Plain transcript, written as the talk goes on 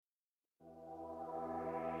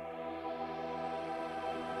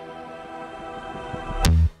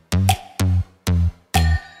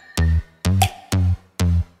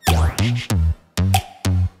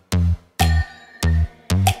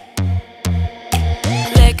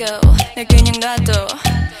날 그냥 놔둬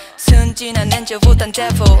순진한 엔저보단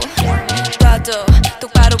devil 봐도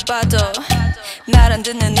똑바로 봐도 말 안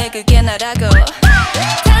듣는 애 그게 나라고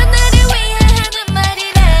다 나를 위해 하는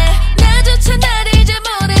말이래 나조차 나를 잘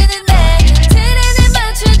모르는데 트렌에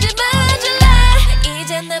맞추지 말아줄래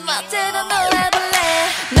이제 내 멋대로 놀아볼래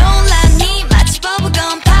놀랐니 마치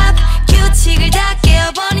버블건 팝 규칙을 다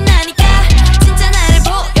깨어버린 나니까 진짜 나를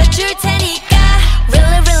보여줄 테니까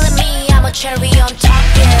Really really me I'm a cherry on top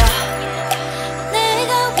yeah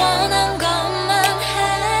내가 원한 것만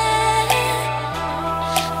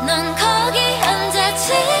해넌 거기 앉아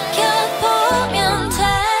지켜보면 돼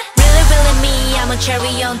Really really me I'm a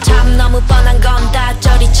cherry on top 너무 뻔한 건 다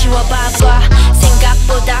저리 치워봐봐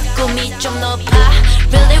생각보다 꿈이 좀 높아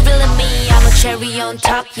Really really me I'm a cherry on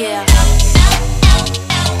top yeah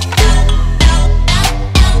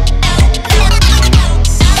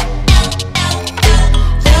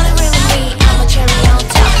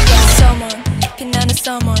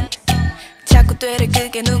someone 자꾸 되래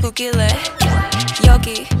그게 누구길래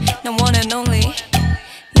여기 난 one and only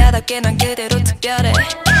나답게 난 그대로 특별해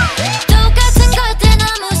똑같은 것들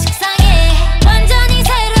너무 식상해 완전히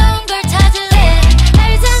새로운 걸 찾을래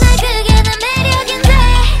알잖아 그게 내 매력인데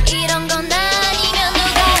이런 건 아니면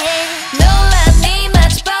누가 해 놀랐니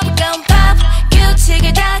마치 버블건 팝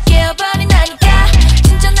규칙을 다 깨어버린 나니까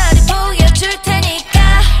진짜 나를 보여줄 테니까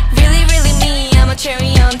Really really me I'm a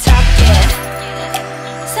cherry on top yeah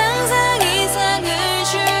상상 이상을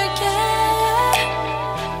줄게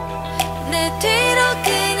내 뒤로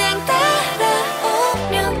그냥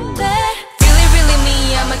따라오면 돼 Really really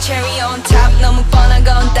me I'm a cherry on top 너무 뻔한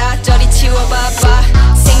건 다 저리 치워봐봐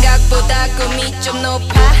생각보다 꿈이 좀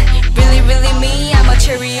높아 Really really me I'm a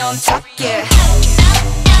cherry on top yeah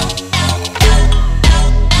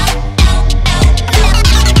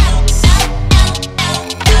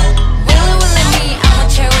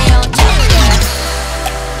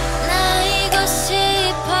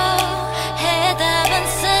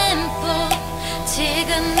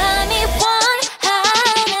지금 남이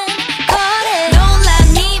원하는 거래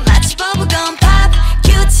놀랐니 마치 버블건 팝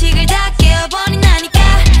규칙을 다 깨어버린 나니까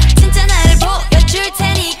진짜 나를 보여줄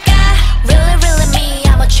테니까 Really really me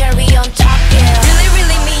I'm a cherry on top yeah Really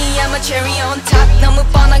really me I'm a cherry on top 너무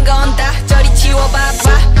뻔한 건 다 저리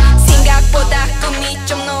치워봐봐 생각보다 꿈이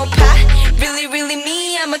좀 높아 Really really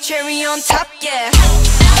me I'm a cherry on top yeah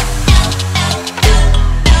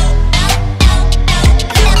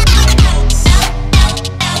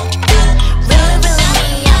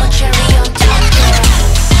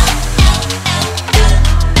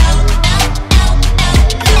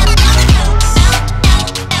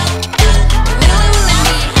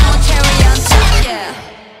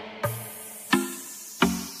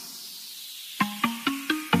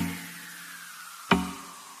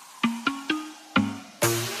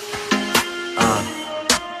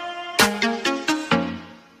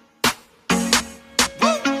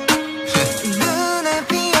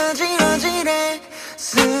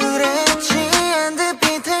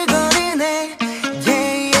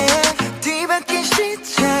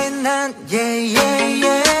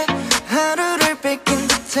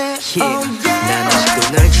난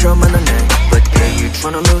아직도 널 처음 만났네 But yeah, you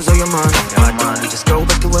tryna lose all your mind Why don't we just go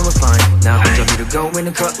back to where we're fine 나 혼자 밀어go in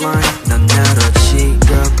the cut line 넌 나로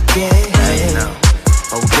지겹게 해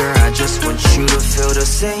Oh girl, I just want you to feel the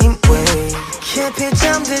same way 깊이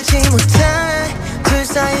잠들지 못해 둘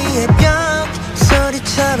사이의 벽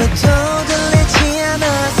소리쳐봐도 들리지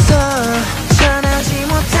않았어 전하지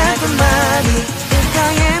못했던 말이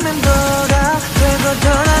일상의 맴돌아 돌고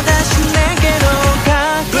돌아 다시 내게로 가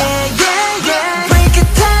Yeah yeah yeah Break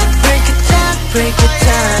it up, break it up, break it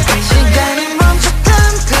up 시간이 멈췄던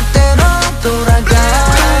그때로 돌아가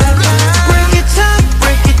Break it up,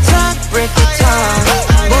 break it up, break it up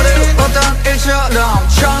모두 보던 일처럼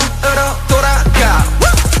처음으로 돌아가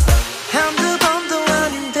한두 번도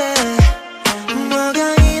아닌데 뭐가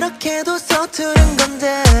이렇게도 서투른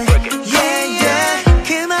건데 Yeah yeah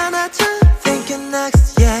그만하자 thinking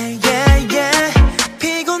next Yeah yeah yeah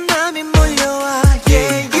피곤함이 몰려와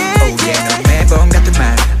Yeah yeah Oh yeah 넌 매번 같은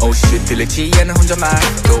말 Oh shit 들리지 않는 혼잣말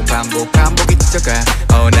또 반복이 뒤져가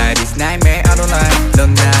All night is nightmare I don't lie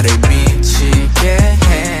넌 나를 미치게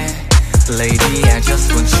해 Lady I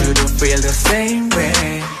just want you to feel the same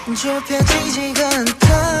way 좁혀지지가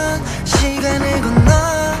않던 시간을 건너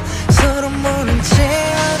서로 모른 채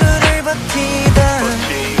하루를 버티다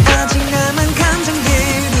아직 남은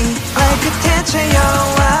감정들이 발끝에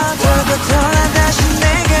채여와 돌고 돌아 다시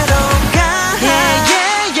내게로 가 Yeah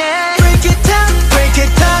yeah yeah Break it up, break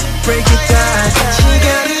it up, break it up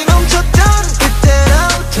시간이 멈췄던 그때로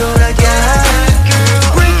돌아가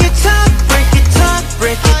Break it up, break it up,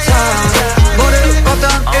 break it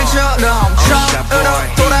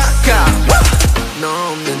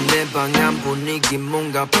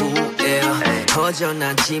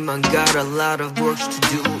하지만 got a lot of work to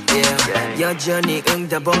do yeah. 여전히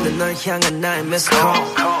응답 없는 널 향한 나의 miss call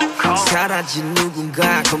사라진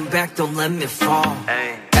누군가 come back don't let me fall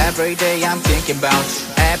Every day I'm thinking about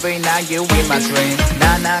you Every night you in my dream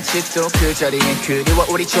난 아직도 그 자리에 그리워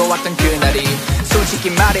우리 좋았던 그날이 솔직히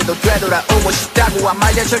말해도 되돌아오고 싶다고 안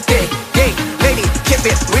말려줄게 Yeah, lady, keep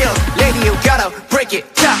it real Lady, you gotta break it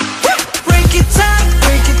down Break it down,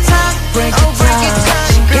 break it down, break it down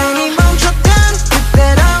시간이 멈췄던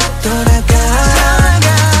그때로 돌아가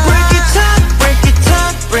Break it down, break it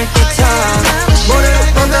down, break it down 모두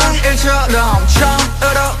보던 일처럼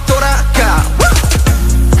처음으로 돌아가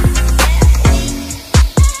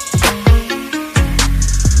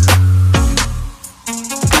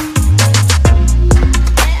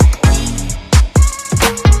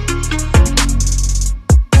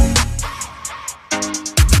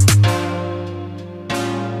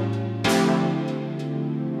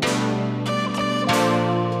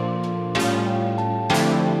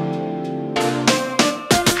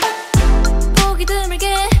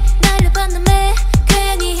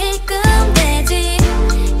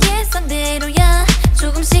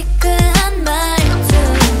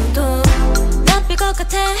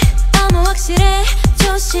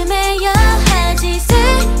조심해야 하지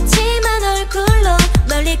새침한 얼굴로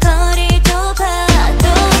멀리 거리도 봐도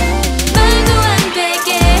말도 안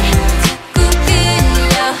되게 자꾸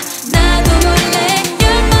끌려 나도 몰래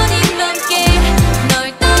 10번이 넘게 널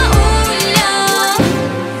떠올려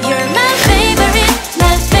You're my favorite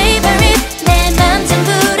내 맘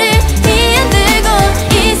전부를 뒤흔들고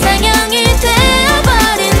이상형이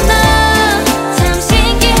되어버린 너 참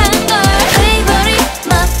신기한 걸 Favorite,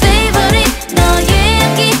 my favorite 너의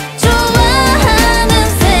좋아하는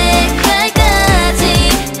색깔까지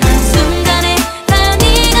한순간에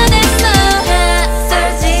하니가 됐어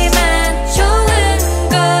낯설지만 좋은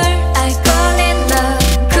걸 I call it love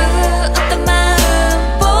그 어떤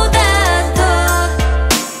마음보다 더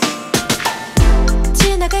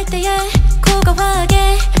지나갈 때에 코가 화하게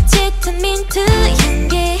짙은 민트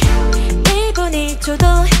향기 1분 1초도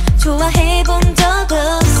좋아해본 적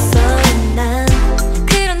없어 난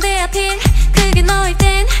그런데 하필 그게 너일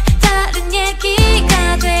땐 다른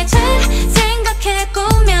얘기가 돼 잘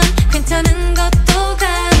생각해보면 괜찮은 것도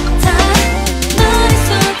같아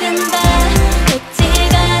머릿속은 다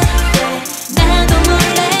백지가 돼 나도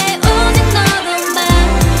몰래 오직 너로만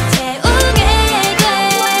채우게 돼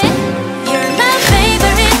You're my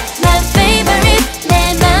favorite 내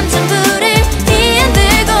맘 전부를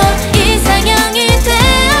뒤흔들고 이상형이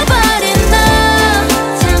되어버린 너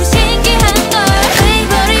참 신기한 걸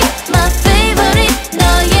Favorite, my favorite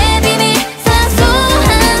너의 비밀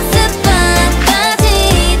사소한 습관까지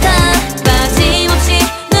다 빠짐없이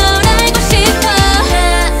널 알고 싶어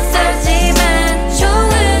낯설지만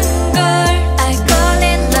좋은 걸 I call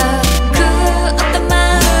it love 그 어떤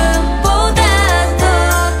마음보다 더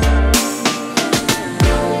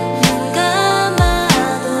눈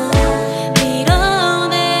감아도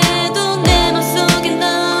밀어내도 내 맘속에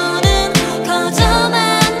너는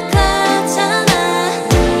커져만 가잖아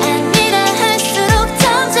아니라 할수록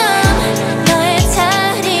점점 너의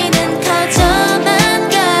자리는 커져만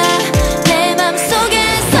가내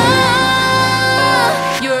맘속에서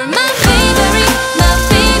You're my favorite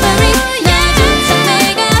나조차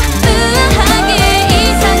내가 의아하게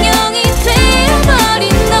이상형이 되어버린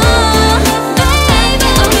너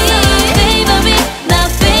My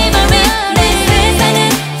favorite 내 세상은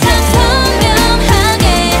참 선명하게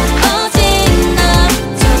오직 너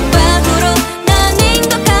전부로 나뉜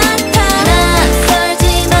것 같아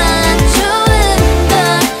낯설지만 좋은 걸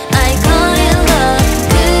I call it love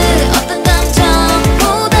그 어떤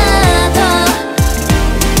감정보다 더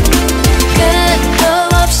끝도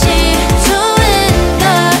없이 좋은 걸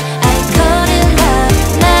I call it love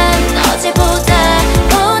난 어제보다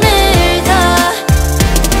오늘 더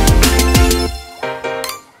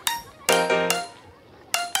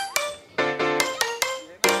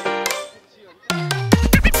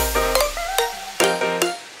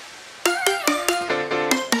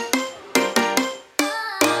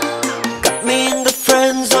Got me in the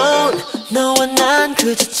friend zone 너와 난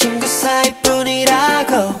그저 친구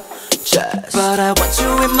사이뿐이라고 Just But I want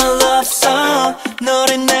you in my love song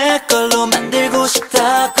너를 내 걸로 만들고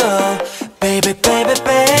싶다고 Baby baby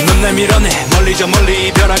baby 넌 날 밀어내 멀리 저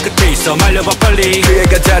멀리 벼랑 끝에 있어 말려봐 빨리 그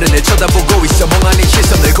애가 다른 애 쳐다보고 있어 멍하니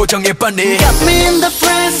시선을 고정해 빨리 Got me in the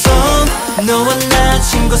friend zone 너와 난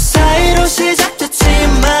친구 사이로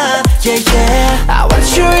시작됐지만 Yeah yeah I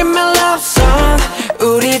want you in my love song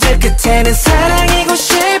우리들 끝에는 사랑이고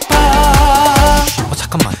싶어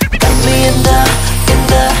잠깐만 Got me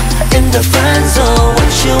in the friend zone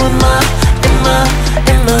want you in my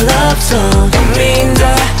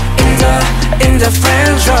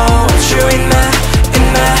friend zone. Want you in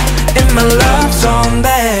my love zone,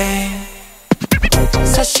 babe.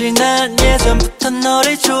 사실 난 예전부터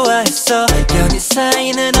너를 좋아했어. 연인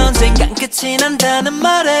사이는 언젠간 끝이 난다는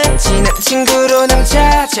말에 친한 친구로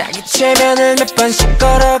남자 자기 최면을 몇 번씩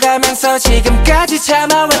걸어가면서 지금까지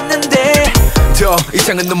참아왔는데 더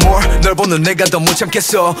이상은 no more. 널 보는 내가 더 못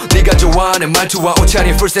참겠어. 네가 좋아하는 말투와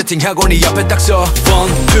옷차림 풀 세팅하고 네 옆에 딱 서 1,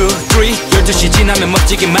 2, 3 12시 지나면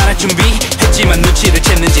멋지게 말할 준비했지만 눈치를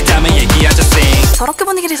챘는지 다음에 얘기하자 sing. 저렇게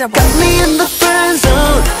분위기를 잡아. Got me in the friend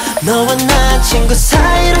zone. 너와 나 친구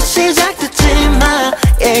사이로 시작됐지만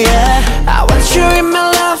yeah, yeah. I want you in my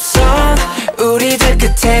love zone. 우리들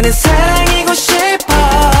끝에는 사랑이고 싶어.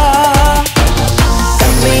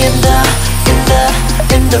 Got me in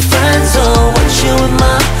the friend zone. Want you in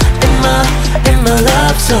my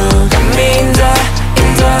love zone. Got me in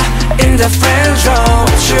the friend zone.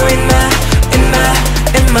 Want you in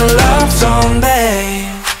my love zone, babe.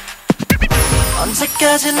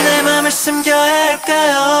 언제까지 내 맘을 숨겨야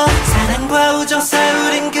할까요? 사랑과 우정 사이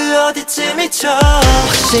우린 그 어디쯤이죠?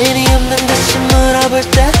 확신이 없는 듯이 물어볼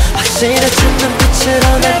때 확실해진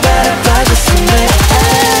눈빛으로 날 바라봐줬으네.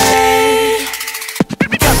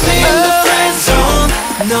 Got me in the friend zone.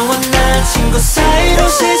 너와 난 친구 사이로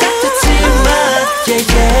시작됐지만 yeah,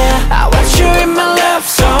 yeah. I want you in my love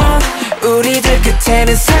zone. 우리들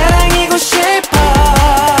끝에는 사랑이고 싶어.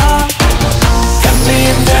 Got me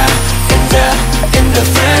in the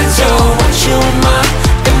friend zone. Want you in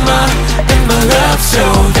my love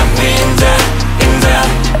zone. Got me in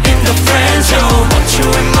the friend zone. Want you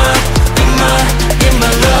in my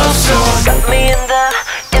love zone. Got me in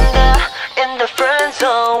the friend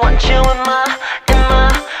zone. Want you in my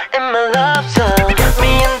love zone. Got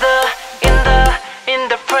me in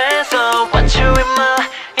the friend zone. Want you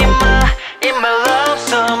in my love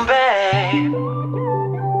zone, babe.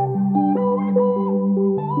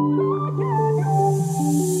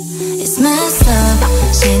 It's messed up.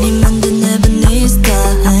 신이 만든 에베니스타.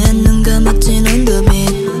 하얀 눈과 멋진 온도빛.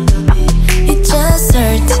 It just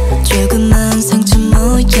hurt. 조그만 상처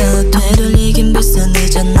모여 되돌리긴 벌써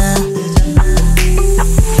늦었나.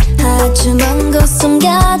 아주 먼 곳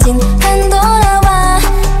숨겨진 판도라와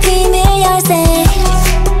비밀 열쇠.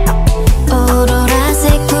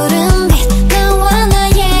 오로라색 구름빛 너와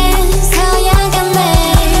나의 서야간에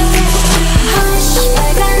Hush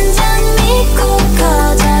빨간 장미 꼭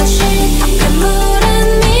커져시 강물은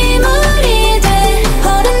미물이 돼.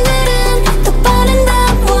 어른들은 똑바른 답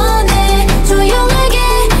원해. 조용하게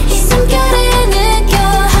이 숨결을 느껴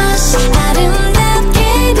Hush 아름답게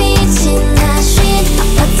비친 다시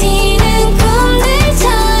버티는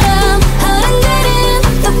꿈들처럼. 어른들은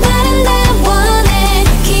똑바른 답 원해.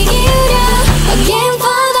 귀 기울여 again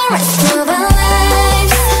for the rest of our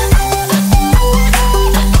lives.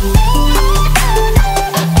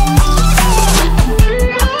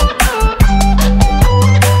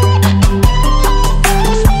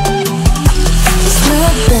 It's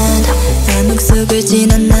not bad. 암흑 속을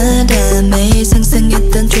지난 나라 매일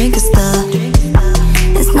상상했던 drink a star.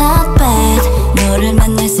 It's not bad. 너를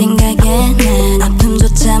만날 생각에 난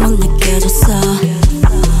아픔조차 못 느껴졌어.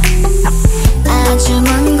 아주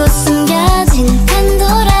먼 곳 숨겨진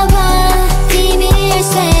판도라와 비밀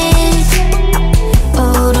열쇠.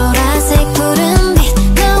 오로라색 구름빛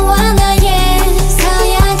너와 나의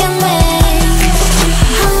서야간에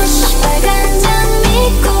Hush 빨간 장미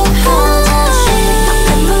꼭 커져시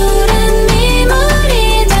강물은 미물이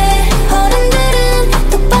돼. 어른들은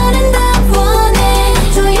똑바른 답 원해.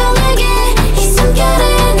 조용하게 이 숨결을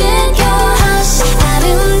느껴 Hush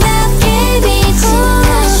아름답게 비친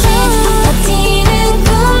다시 버티는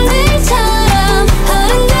꿈들처럼.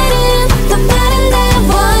 어른들은 똑바른 답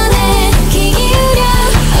원해. 귀 기울여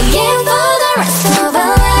again for the rest of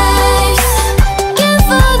our lives. Again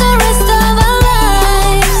for the rest of our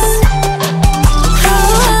lives.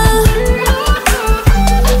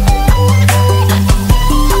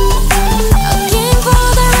 Again for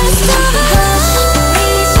the rest of our lives. 우리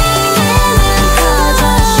시간은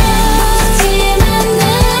커져시 지만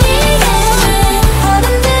느리게.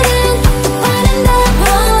 어른들은 똑바른 답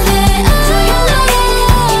원해. 조용하게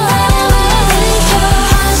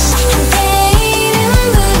함께 이름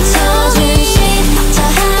붙여주신 저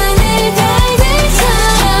하늘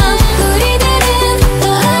별들처럼. 우리들은 또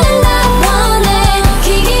다른 답 원해. 귀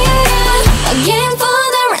기울여 again for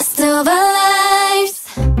the rest of our lives.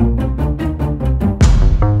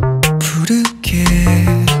 푸르게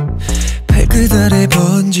발끝 아래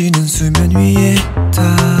번지는 수면 위에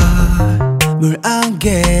물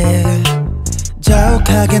안개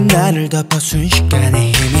자욱하게 나를 덮어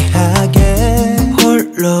순식간에 희미하게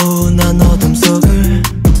홀로 난 어둠 속을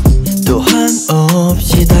또 한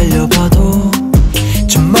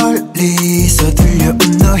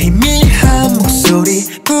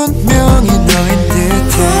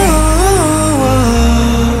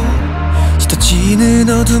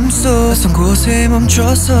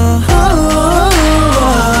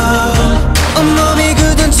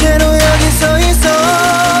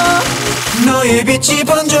빛이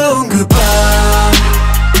번져온 그 밤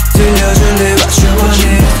들려줄래 what you want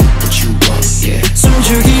it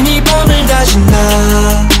숨죽인 이 밤을 다시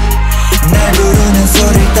날 부르는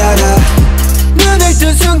소리를 따라 눈을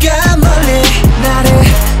뜬 순간 멀리 나를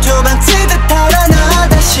도망치듯 달아나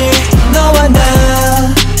다시 너와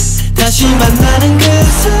나 다시 만나는 그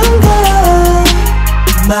순간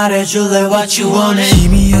말해줄래 what you want it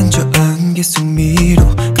희미한 저 안개 속 미로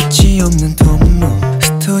끝이 없는 통로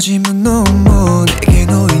흩어지면 너무 내게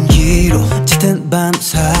놓인 기로 짙은 밤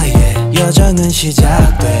사이에 여정은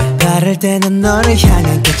시작돼 다를 때는 너를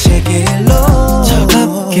향한 끝의 길로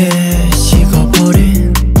차갑게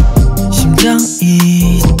식어버린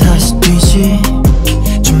심장이 다시 뛰지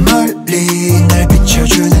저 멀리 날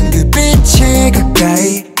비춰주는 그 빛이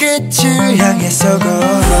가까이 끝을 향해서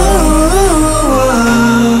걸어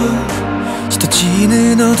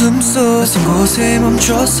짙어지는 어둠 속 낯선 곳에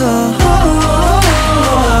멈춰서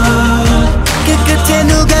끝에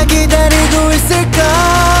누가 기다리고 있을까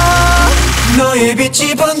너의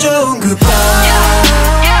빛이 번져온 그 밤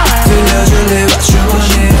들려줄래 what you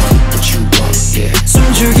want it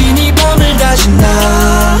숨죽인 이 밤을 다시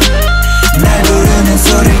날 부르는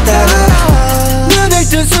소리를 따라 눈을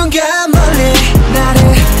뜬 순간 멀리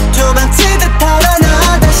나를 도망치듯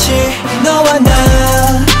달아나 다시 너와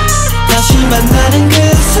나 다시 만나는 그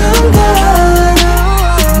순간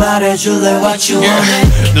말해줄래 what you want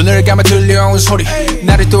it 눈을 감아 들려온 소리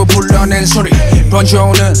나를 또 불러낸 소리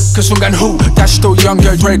번져오는 그 순간 후 다시 또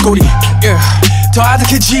연결될 고리 더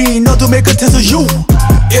아득해진 어둠의 끝에서 you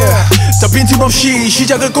더 빈틈없이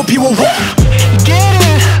시작을 꽃피워 Get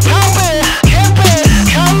it, pump it, camp it,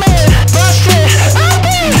 come it, bust it I'll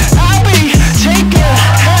be take it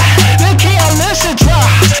Look here, listen, drop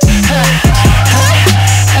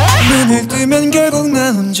눈을 뜨면 결국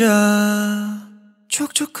나 혼자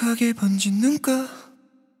촉촉하게 번진 눈가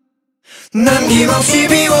남김없이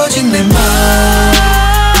비워진 내 맘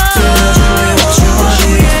들어줄래 what you want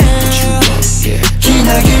it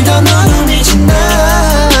기나길던 어둠이 지나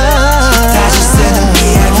다시 쓰는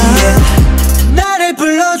이야기에 나를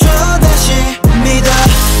불러줘 다시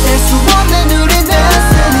믿어낼 수 없는 우리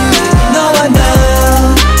낯선이 너와 나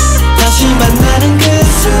다시 만나는 그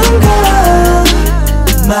순간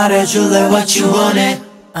말해줄래 what you want it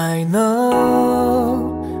I know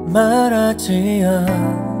말하지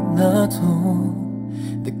않아도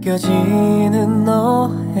느껴지는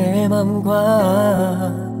너의 맘과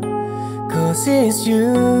Cause it's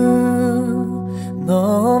you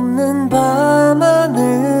너 없는 밤하늘은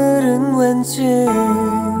왠지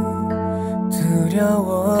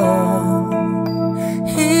두려워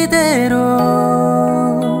이대로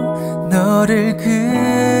너를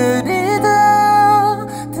그리다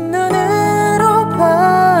든 눈으로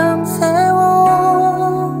밤새워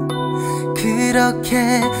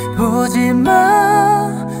그렇게 보지마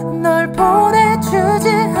널 보내주지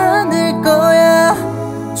않을 거야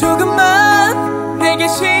조금만 내게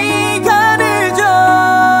시간을 줘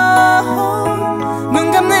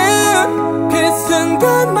눈 감는 그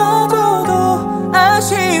순간마저도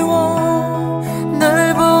아쉬워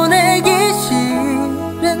널 보내기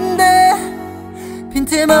싫은데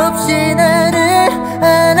빈틈없이 나를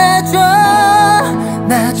안아줘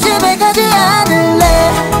나 집에 가지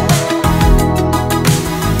않을래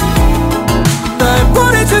널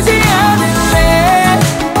보내주지 않을래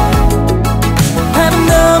밤은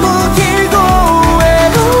너무 길고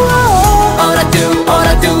외로워 All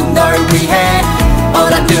I do 널 위해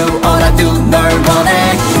All I do 널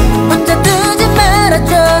원해 혼자 두지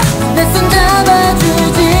말아줘 내 손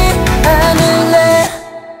잡아주지 않을래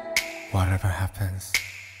Whatever happens,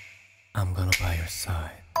 I'm gonna by your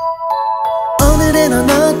side. 오늘의 넌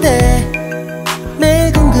어때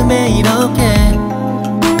매일 궁금해 이렇게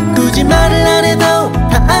굳이 말을 안 해도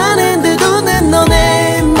다 아는데도 난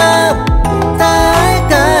너네 맘 다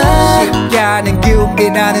알까 시간은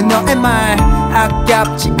기울이라는 너의 말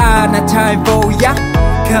아깝지 않아 잘 보여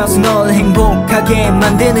Cause 널 행복하게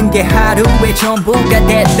만드는 게 하루의 전부가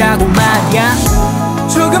됐다고 말야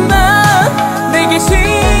조금만 내게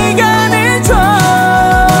시간을 줘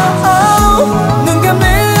눈 감는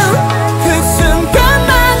그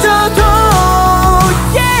순간마저도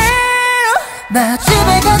yeah. 나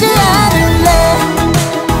집에 가지 않을래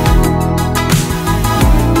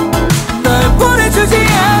널 보내주지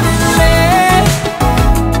않을래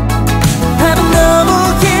밤은 너무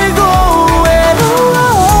길고 외로워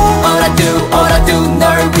All I do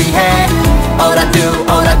널 위해 All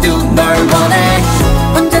I do 널 원해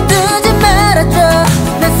혼자 두지 말아줘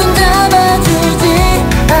내 손 잡아주지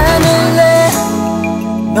않을래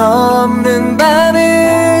너 없는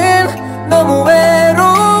밤은 너무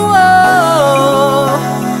외로워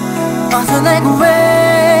어서 날 구해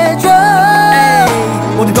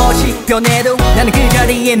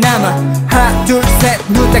여기에 남아 하나 둘 셋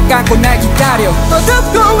눈 딱 감고 날 기다려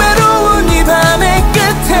어둡고 외로운 이 밤의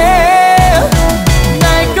끝에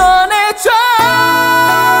날 꺼내줘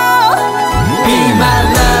Be my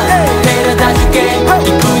love 데려다줄게 이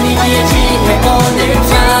분위기에 취해 오늘 밤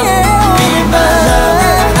Be my love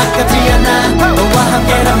아깝지 않아 너와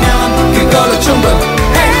함께라면 그걸로 충분해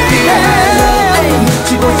묻지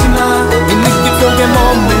보지 마 이 느낌 속에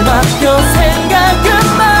몸을 맡겨 생각은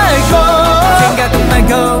말고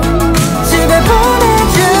집에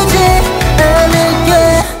보내주지 않을게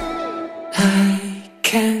I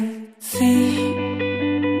can see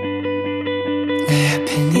내 앞에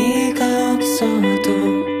네가 없어도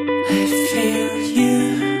I feel you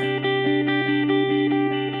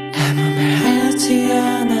아무 말 하지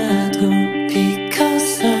않아도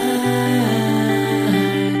Because I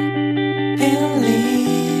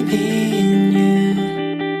believe in you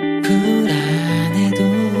불안해도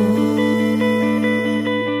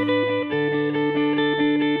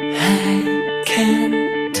I can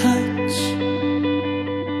touch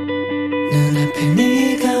눈앞에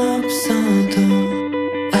네가 없어도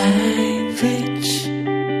I reach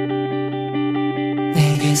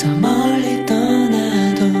내게서 멀리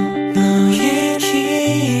떠나도 너의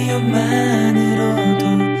기억만으로도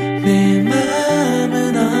내 맘은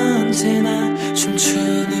언제나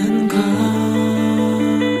춤추는 걸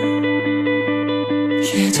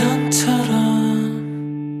예전처럼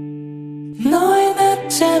너의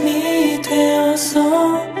낮잠이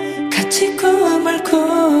되어서 같이 꿈을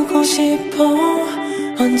꾸고 싶어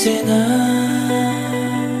언제나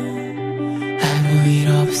아무 일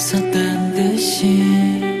없었단 듯이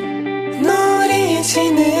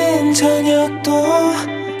노리지는 저녁도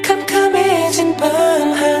캄캄해진 밤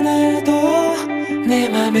하늘도 내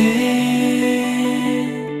맘에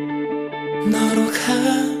너로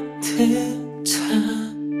가득 차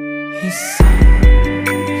있어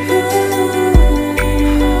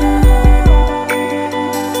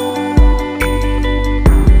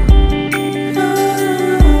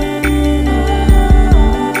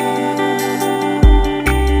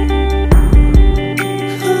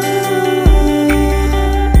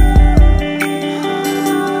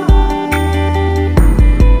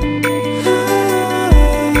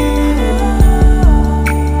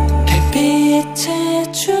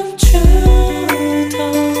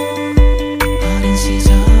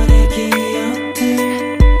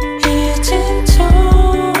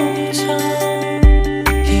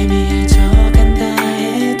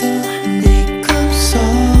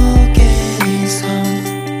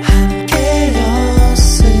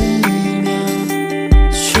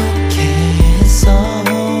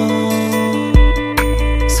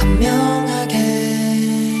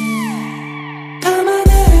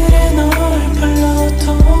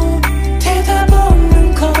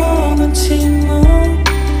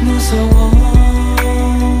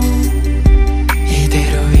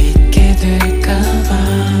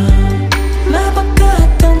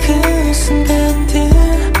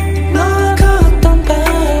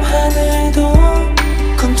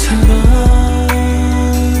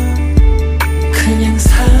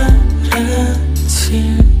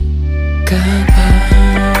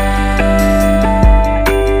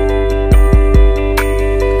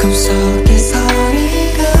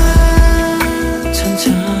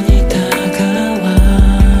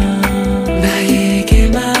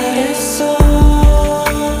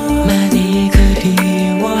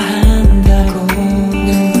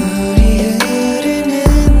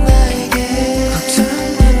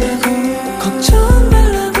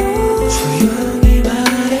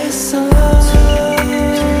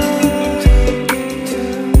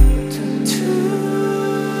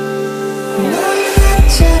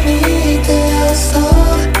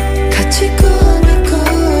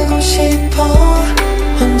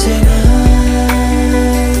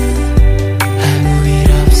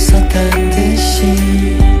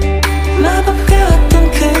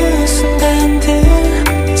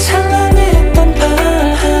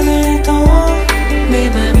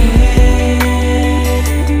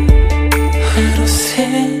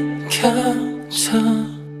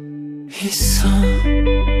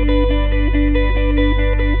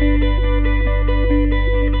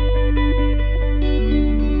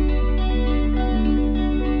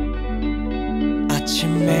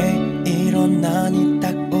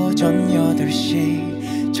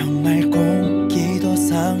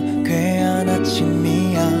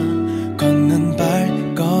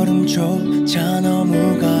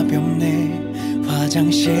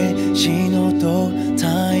화장실 신호도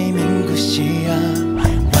타이밍 굿이야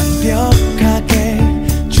완벽하게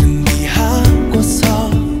준비하고서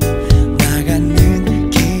나가는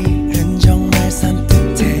길은 정말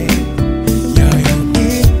산뜻해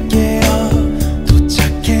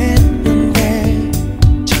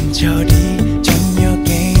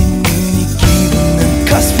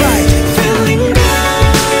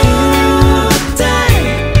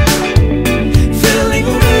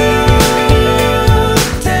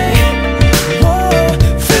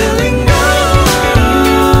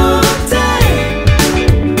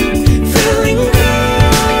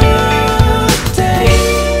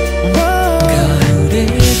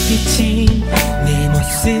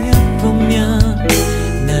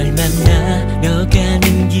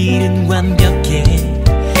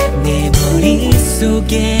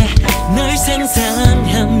함께 널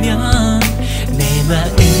상상하면 내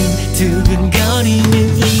마음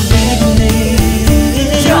두근거리는 이유네.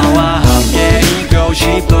 나와 함께 있고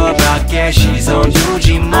싶어 밖에 시선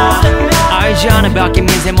주지 마. 알잖아 밖에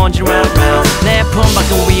미세먼지 round round 내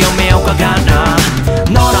품밖은 위험해 효과가 나.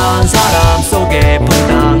 너란 사람 속에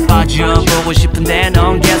퐁당 빠져보고 싶은데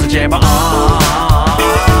넌 계속 제발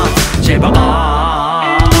제발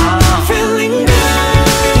Feeling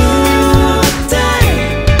good,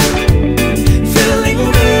 feeling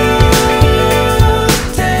good,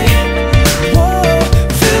 whoa.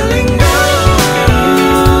 Feeling good,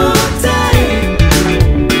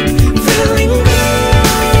 feeling good,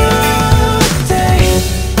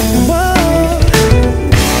 whoa.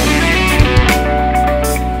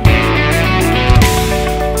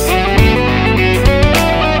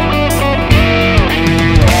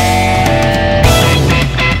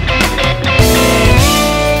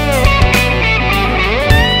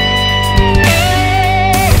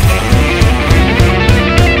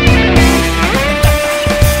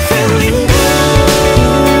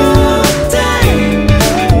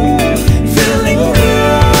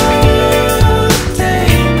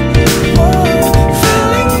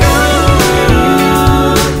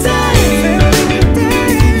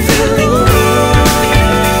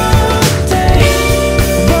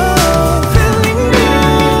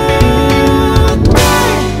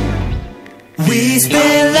 We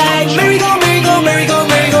spin like merry-go, merry-go, merry-go,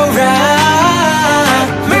 merry-go-round.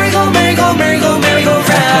 Merry-go, merry-go, merry-go,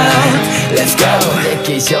 merry-go-round. Let's go.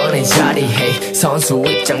 내기 전에 자리해 선수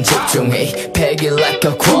입장 집중해 Peg it like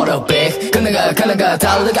a quarterback 가나가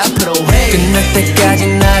달려가 앞으로 해. 끝날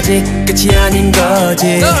때까진 아직 끝이 아닌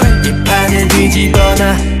거지. 이 판을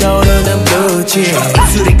뒤집어놔 떠오르는 빛이.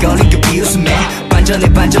 입술에 걸린 그 비웃음에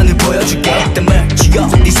반전을 보여줄게. 땀을 쥐어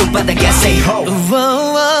네 손바닥에 say ho.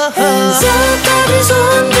 Hands up, 다리 손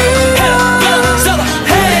들어.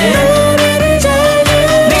 노래를 잘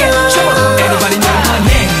들어. Everybody know my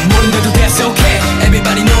name 모른 것도 that's okay.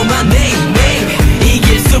 Everybody know my name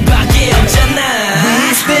이길 수밖에 없잖아. We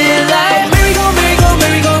spin like merry-go, merry-go,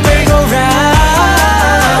 merry-go, merry-go-round.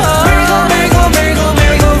 Merry-go, merry-go, merry-go,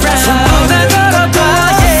 merry-go-round. 전부 다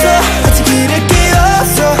걸어봐서 아직 길을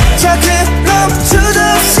끼웠어. 자 그럼 수도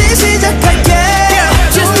없이 시작할게.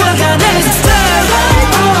 Just walk out and spotlight.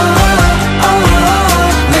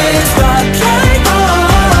 Let's spotlight.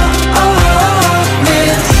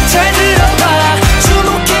 잘 들어봐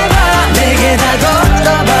주목해봐 내게 다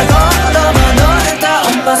걸어봐 너를 다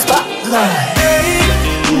on my spotlight.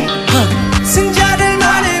 승자들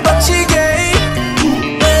너를 버치게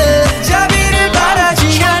자비를 바라지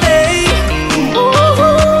않아.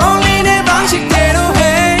 Only 내 방식대로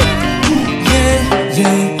해.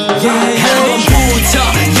 한번부터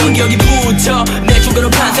여기부터 내 쪽으로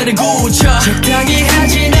판사를 굳혀. 적당히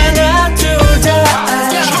하진 않아 둘 다.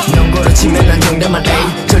 연고로 치면 난 정답만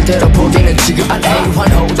A 절대로 포기는 지금 안 해.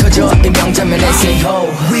 환호 터져 이 명장면에 say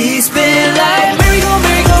ho. We spin like merry-go,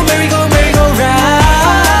 merry-go, merry-go, merry-go-round.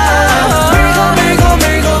 Merry-go, merry-go,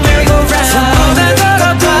 merry-go, merry-go-round. 전부 다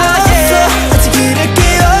걸어봐서 아직 길을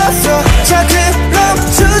끼웠어. 자 그럼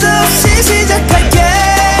수도 없이 시작할게.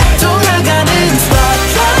 돌아가는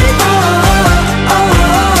spotlight.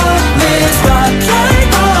 Let's spotlight.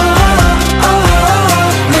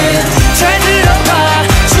 잘 들어봐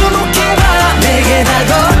주목해봐 내게 다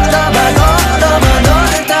걸어봐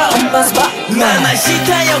너를 다 on my spotlight. 마마시타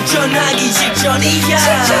역전하기 직전이야.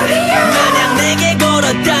 만약 내게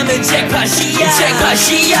걸었다면 잭팟이야.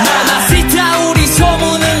 마마시타 우리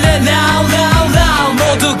소문을 내 loud loud loud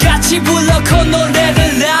모두 같이 불러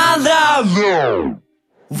콧노래를 loud loud.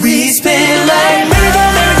 We spin like merry-go,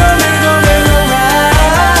 merry-go, merry-go, merry-go-round.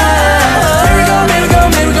 Merry-go, merry-go,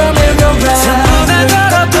 merry-go, merry-go-round. 전부 다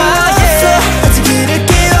걸어봐서 아직 길을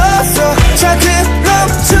끼웠어. 자 그럼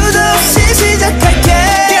수도 없이 시작할게.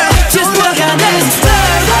 Just walk out and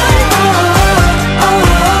spotlight.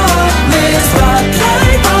 Let's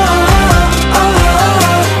spotlight.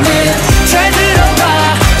 잘 들어봐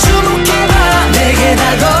주목해봐 내게 다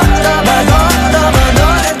걸어봐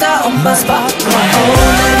너를 다 on my spotlight. Oh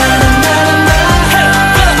na na na na na.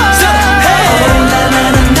 Oh na na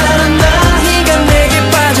na na na. 네가 내게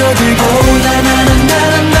빠져들고 Oh na na na na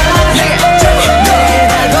na. 내게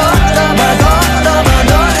다 걸어봐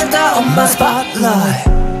너를 다 on my spotlight.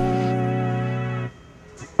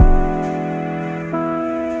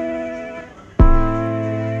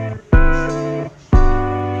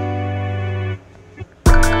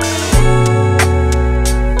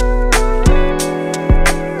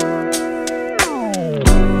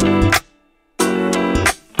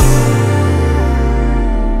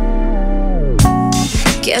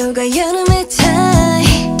 겨울과 여름의 time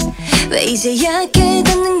왜 이제야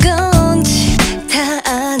깨닫는 건지 다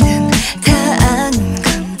아는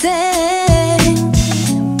건데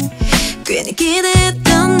괜히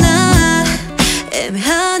기대했던 나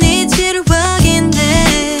애매한 이치를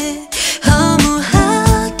확인해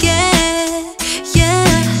허무하게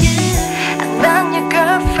I'm not your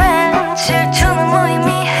girlfriend 질투는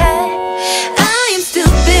무의미해 I am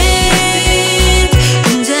stupid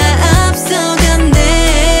혼자 앞서간대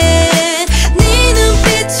네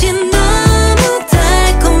눈빛이 너무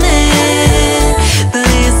달콤해 But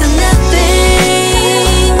it's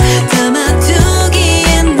nothing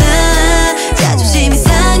담아두기엔 나 자존심이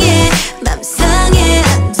상해 맘 상해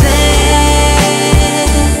안돼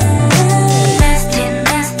Nasty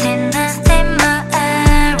nasty nasty my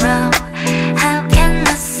arrow How can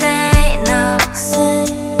I say no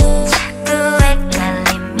자꾸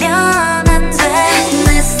헷갈리면 안돼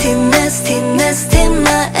Nasty nasty nasty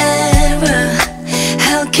my arrow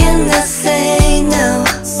How can I say no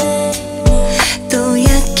또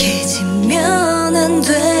약해지면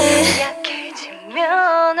안돼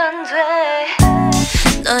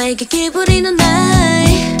너에게 기부리는 날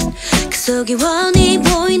그 속이 훤히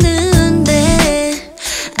보이는데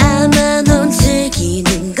아마 넌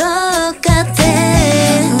즐기는 것 같아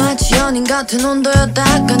마치 연인 같은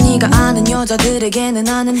온도였다가 네가 아는 여자들에게는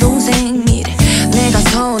아는 동생이래 내가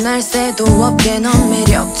서운할 새도 없게 넌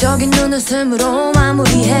매력적인 눈웃음으로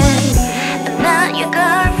마무리해 I'm not your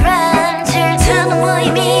girlfriend 질투는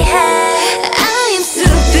무의미해 I am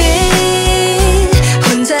stupid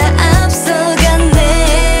혼자 앞서갔네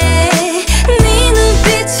네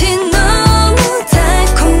눈빛이 너무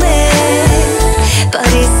달콤해 But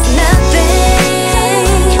it's nothing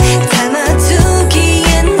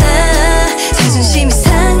담아두기엔 나 자존심이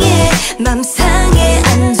상해 맘 상해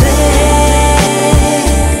안돼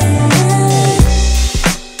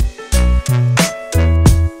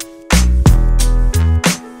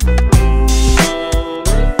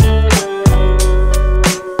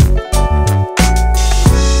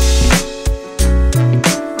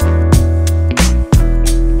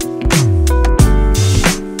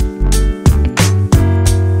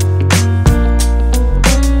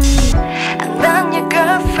I'm not your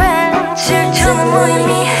girlfriend 질투는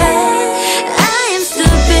무의미해 I am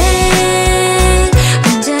stupid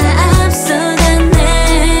혼자 앞서갔네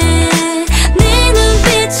네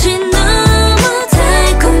눈빛이 너무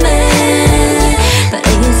달콤해 But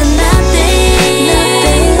it's nothing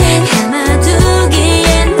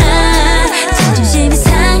담아두기엔 나 자존심이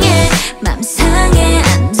상해 맘 상해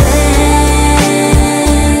안돼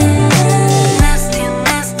Nasty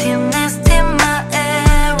nasty nasty my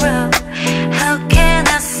arrow How can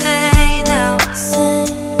I say no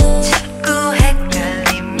자꾸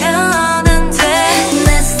헷갈리면 안돼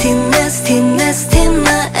Nasty nasty nasty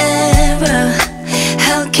my arrow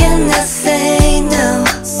How can I say no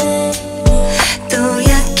또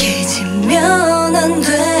약해지면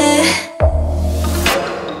안돼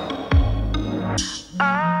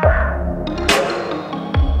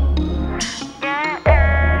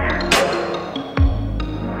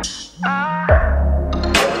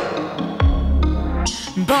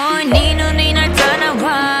Boy 네 눈이 날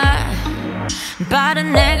따라와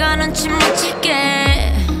빠른 내가 눈치 못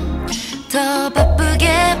채게 더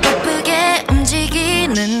바쁘게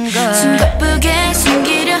움직이는 걸 숨가쁘게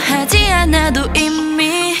숨기려 하지 않아도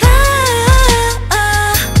이미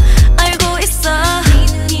알고 있어 네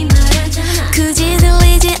눈이 말하잖아 굳이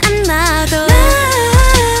들리지 않아도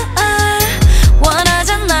날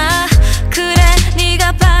원하잖아 그래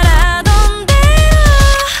네가 바라던 대로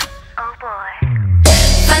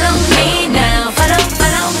Follow me now,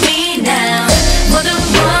 follow me now 모두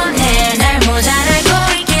원해 날 모자랄고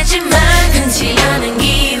있겠지만 흔치 않은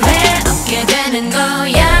기회 얻게 되는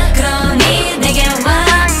거야 그러니 내게 와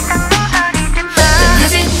Don't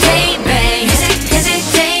hesitate babe,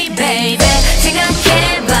 hesitate baby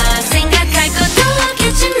생각해봐 생각할 것도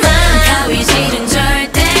없겠지만 가위질은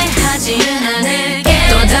절대 하지는 않을게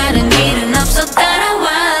또 다른 길은 없어 따라와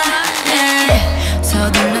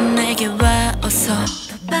서둘러 내게 와 어서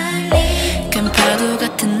큰 파도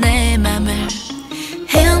같은 내 맘을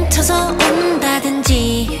헤엄쳐서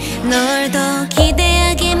온다든지 널 더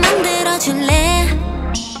기대하게 만들어줄래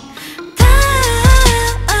다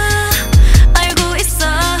알고 있어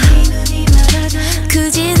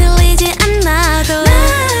굳이 들리지 않아도 날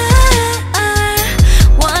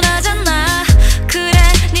원하잖아 그래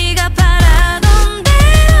네가 바라던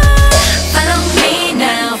대로 Follow me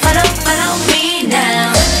now, follow me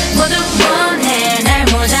now 모두 원해 날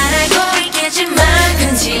모자랄고 있겠지만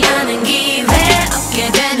흔치 않은 기회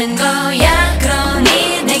얻게 되는 거야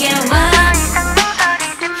그러니 내게 와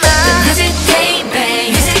Don't hesitate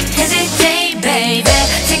babe, hesitate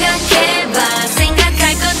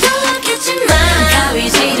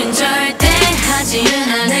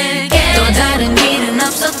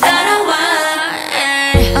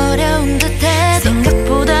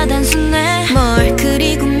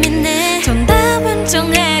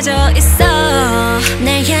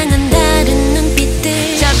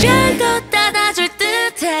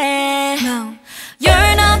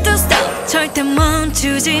절대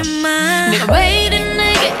멈추지 마. 내가 왜 이리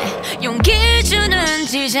내게 용기를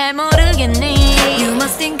주는지 잘 모르겠니. You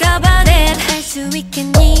must think about it. 알 수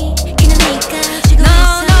있겠니. 그냥 네가 지금 No,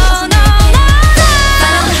 no, no, no.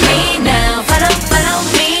 Follow me now. Follow, follow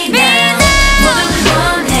me now. 뭐든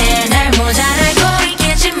원해 날 모자랄고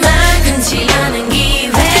있겠지만 흔치 않은 기회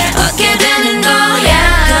얻게 되는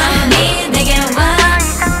거야. 네 내게 와.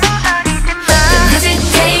 Don't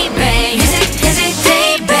hesitate, babe.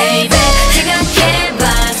 Hesitate, baby.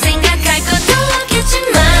 생각해봐. 생각할 것도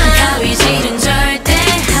없겠지만 가위질은 절대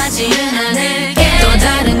하지는 않을게. 또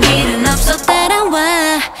다른 길은 없어. 따라와,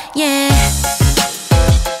 yeah.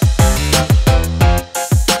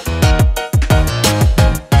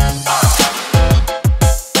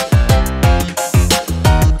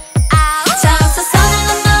 잡았어 손을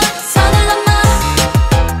넘어 손을 넘어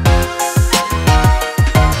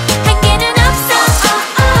한계는 없어.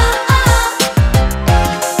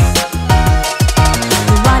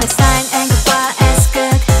 You want a sign and goodbye as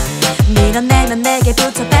good. 밀어내면 내게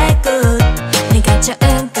붙어 발끝. 네가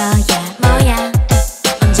좋은 거야 뭐야.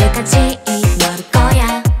 언제까지 이럴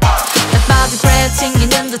거야. 나 봐도 그래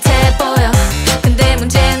튕기는 듯해 보여. 근데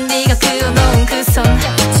문제는 네가 그어놓은 그 손.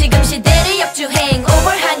 지금 시대를 역주행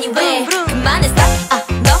over하니 왜 그만해 stop.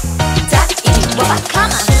 너 자 이리 와봐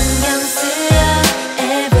come on. 신경 쓰여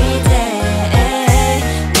everyday.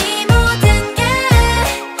 네 모든 게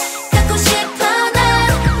갖고 싶어 난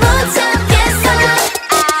못 참겠어.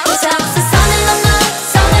 잡았어 손을 넘어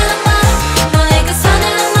손을 넘어 너의 그 손을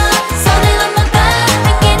넘어 손을 넘어봐.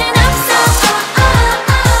 한계는 없어.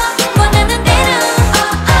 원하는 대로.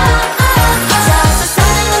 잡았어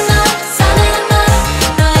손을 넘어 손을 넘어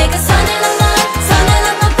너의 그 손을 넘어 손을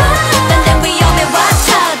넘어봐. 딴 데 위험해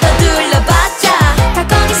watcha 더 둘러봤자 다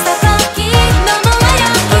거기서 거기 넘어와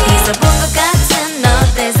여기. 어디서 본 것 같은 너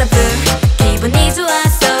대사부 기분이 좋아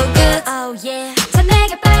so good. Oh yeah. 자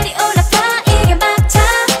내게 빨리 올라타 이게 막차.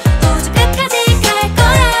 우주 끝까지 갈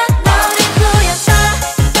거야. 너를 보여줘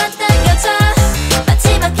더 당겨줘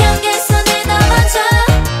마지막 경계선을 넘어져.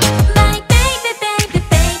 My baby baby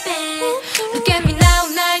baby. Look at me now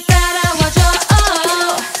날 따라와줘.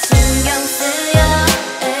 신경 쓰여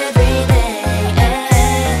everyday.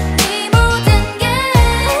 네 모든 게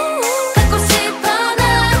갖고 싶어 난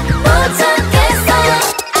못 참겠어.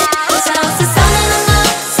 잡았어 손을 넘어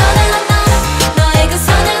손을 넘어 너의 그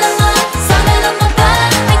손을 넘어 손을 넘어봐.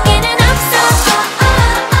 한계는 없어.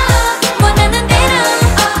 원하는 대로.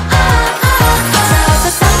 잡았어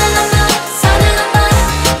손을 넘어 손을 넘어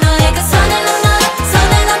너의 그 손을 넘어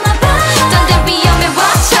손을 넘어봐. 딴 데 위험해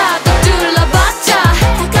watcha 더 둘러봤자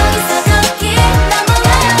다 거기서 거기 넘어와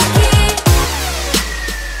여기.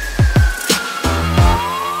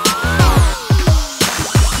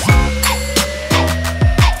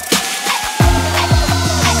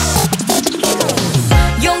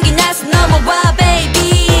 용기 나서 넘어와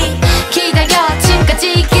baby. 기다려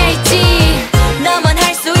지금까지 게이지. 너만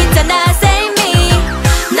할 수 있잖아 save me.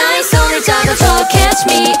 나의 손을 잡아줘 catch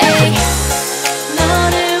me. ay.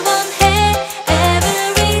 너를 원해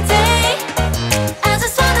everyday. I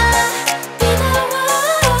just wanna be the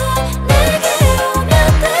one. 내게 오면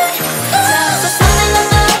돼. 잡았어 손을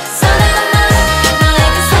넘어 손을 넘어 너의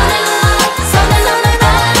그 손을 넘어 손을 넘어봐.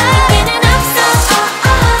 한계는 없어.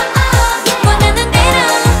 원하는 대로.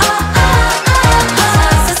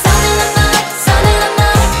 잡았어 손을 넘어 손을 넘어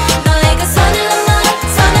너의 그 손을 넘어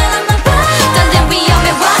손을 넘어봐. 딴 데 위험해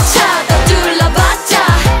watcha 더 둘러봤자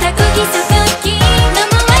다 거기서 거기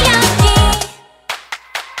넘어와 여기.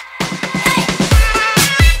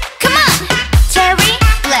 Come on, Cherry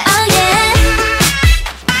Black. Oh yeah.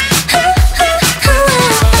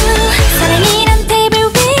 사랑이란 테이블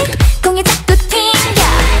위 공에 자꾸 튕겨.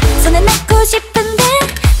 손에 넣고 싶은데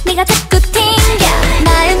네가 자꾸 튕겨.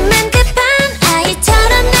 마음만 급한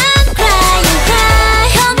아이처럼 난 crying cry.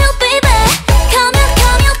 Come here baby, come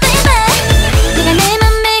here baby. 네가 내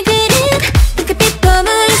맘에 그린 핑크빛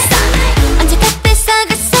보물서. 언제가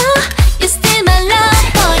뺏어갔어 You still my love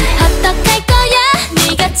boy. 어떡할 거야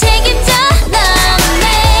네가 책임져 너네.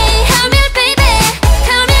 Come here baby,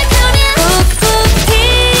 come here. 푹푹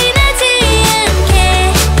티나지 않게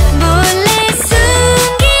몰래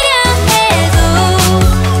숨기려 해도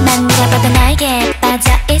난 네가 봐도 나에게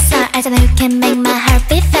빠져있어. 알잖아 you can make my heart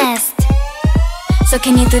beat fast. So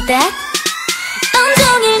can you do that?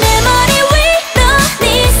 온종일 내 머리 위로 네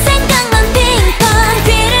생각만 핑퐁.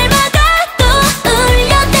 귀를 막아도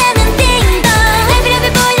울려대는 띵동. Love you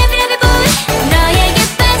boy, love you boy. 너에게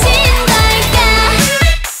빠진 걸까.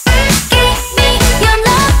 Give me your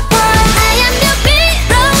love boy. I am your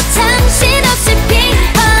hero. 정신없이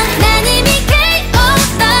핑퐁. 난 이미 KO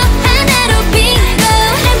너 하나로 빙고.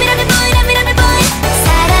 Love you boy, love you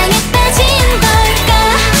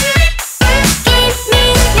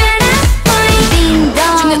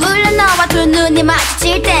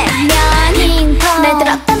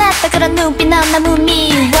저런 눈빛 넌 너무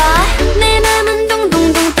미워 내 맘은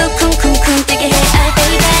동동동 또 쿵쿵쿵 뛰게 해 oh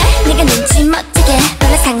baby 네가 눈치 멋지게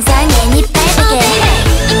너를 상상해 네 발베개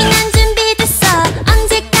이미 난 준비됐어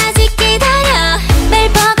언제까지 기다려 매일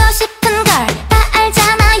보고 싶은 걸 다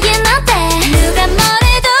알잖아 you know that 누가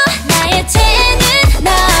뭐래도 나의 최애는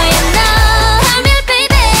너야 너 Come here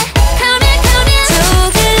baby come here come here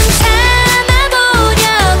조금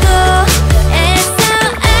참아보려고 애써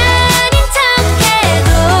아닌 척해도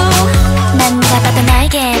난 네가 봐도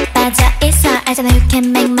나에게 빠져있어 알잖아 you can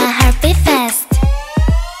make my heart beat fast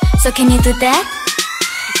So can you do that?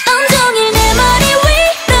 온종일 내 머리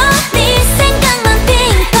위로 네 생각만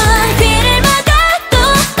핑퐁 귀를 막아도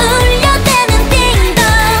울려대는 띵동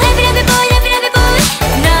Love it boy love it boy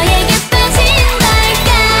너에게 빠진 걸까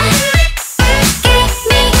Give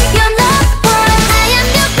me your love boy I am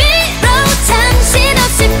your hero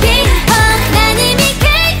정신없이 핑퐁 난 이미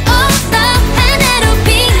KO 너 하나로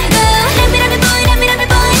빙고 Love it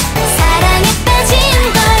boy 사랑에 빠진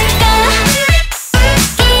걸까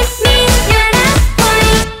Give me your love boy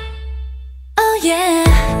Oh yeah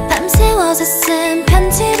밤새워서 쓴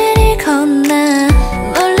편지를 읽었나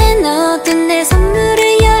몰래 너도 내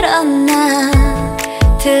선물을 열었나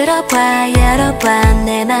들어봐 열어봐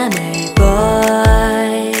내 맘을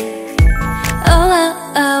boy Oh oh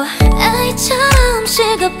oh 아이처럼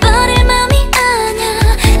식어버릴 맘이 아냐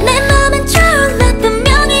내 맘은 좋아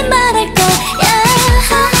분명히 말할 거야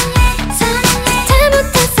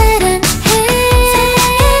그때부터 사랑해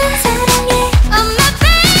Oh my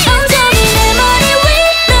baby 온종일 내 머리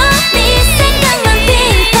위로 네 생각만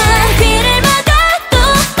핑퐁 귀를 막아도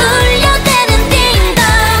울려대는 띵동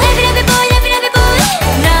Love it boy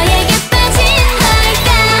너에게 빠진 걸까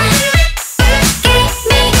Give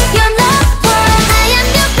me your love boy I am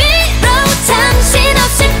your hero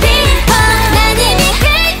정신없이 핑퐁 난 이미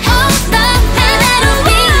KO 너 하나로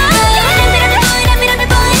빙고 Love it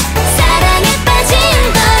boy 사랑에 빠진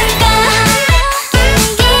걸까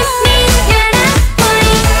Give me your love boy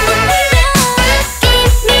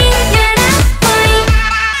Give me your love boy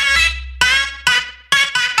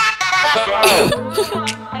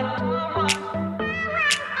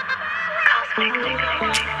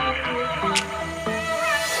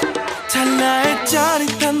찰나의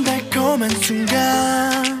짜릿한 달콤한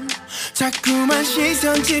순간 자꾸만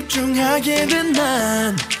시선 집중하게 된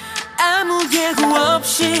난 아무 예고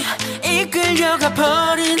없이 이끌려가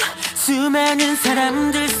버린 수많은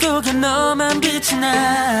사람들 속에 너만 빛이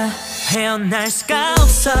나 헤어날 수가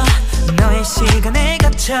없어 너의 시간에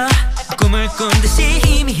갇혀 꿈을 꾼 듯이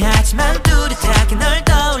희미하지만 뚜렷하게 널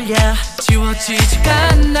떠올려 지워지지가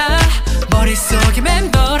않아 머릿속에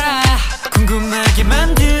맴돌아 궁금하게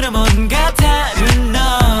만들어 뭔가 다른 너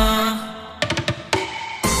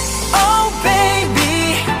Oh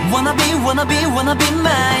baby wanna be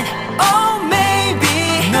mine Oh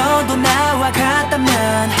maybe 너도 나와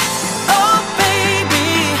같다면 Oh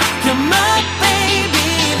baby you're my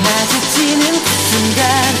baby 마주치는 그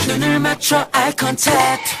순간 눈을 맞춰 eye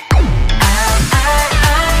contact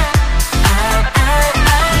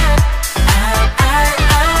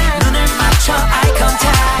눈을 맞춰 eye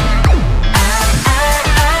contact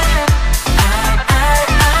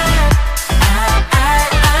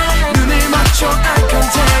눈을 맞춰 eye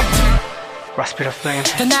contact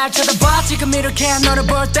날 쳐다봐 지금 이렇게 너를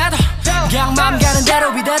볼 때도 그냥 맘 가는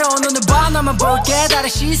대로 이대로 눈을 봐 너만 볼게 다른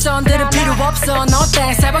시선들은 필요 없어 너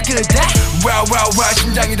땡스 해봐 그대 와와와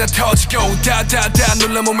심장이 다 터지고 다다다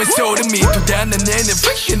놀라 몸에 소름이 돋아는 내는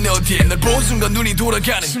freaking 어디에 널 본 순간 눈이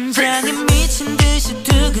돌아가는 심장이 미친 듯이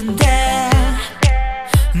두근대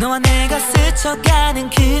너와 내가 스쳐가는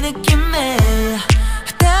그 느낌에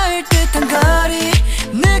닿을 듯한 거리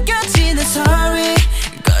느껴지는 소리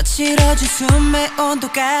거칠어진 숨의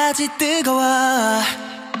온도까지 뜨거워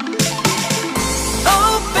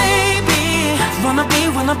Oh baby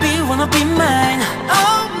wanna be mine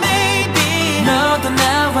Oh maybe 너도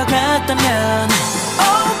나와 같다면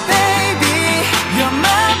Oh baby you're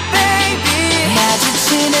my baby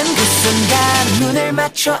마주치는 그 순간 눈을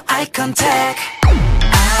맞춰 eye contact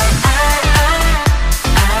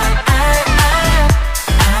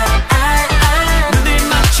눈을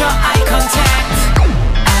맞춰 eye contact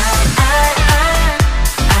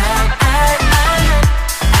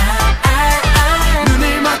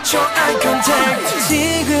눈을 맞춰 eye contact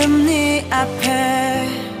지금 네 앞에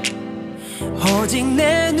오직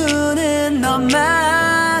내 눈은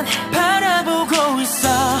너만 바라보고 있어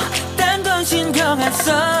딴 건 신경 안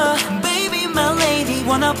써 Baby my lady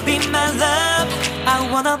wanna be my love I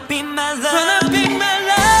wanna be my love wanna be my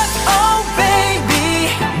love Oh baby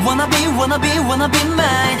wanna be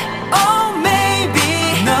mine Oh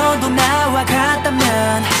maybe 너도 나와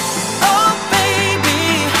같다면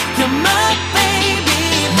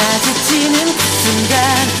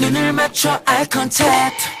맞춰 eye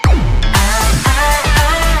contact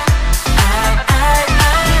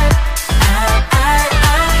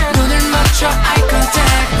눈을 맞춰 eye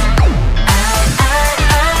contact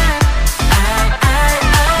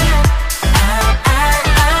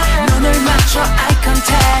눈을 맞춰 eye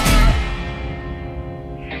contact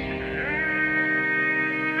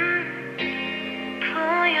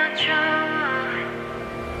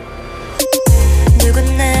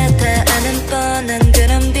누구나 다 아는 뻔한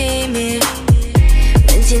그런 비밀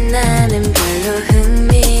왠지 나는 별로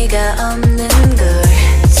흥미가 없는 걸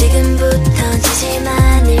지금부터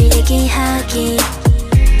진실만을 얘기하기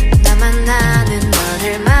나만 아는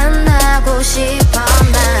너를 만나고 싶어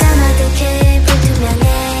나 까마득해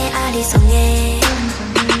불투명해 아리송해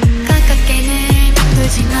가깝게 늘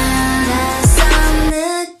맴돌지만 낯선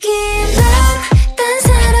느낌 딴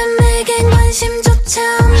사람에겐 관심조차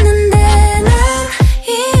없는데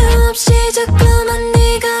이유 없이 자꾸만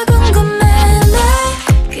네가 궁금해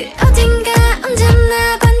그 어딘가 언제나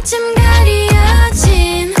반쯤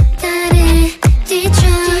가려진 나를 뒤져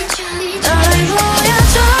널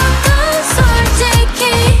보여줘도 솔직히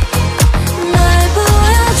널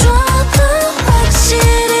보여줘도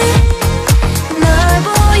확실히 널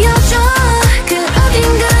보여줘 그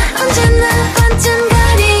어딘가 언제나 반쯤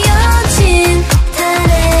가려진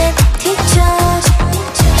나를 뒤져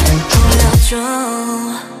보여줘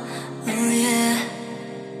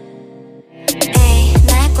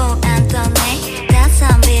날 꼭 안 떠내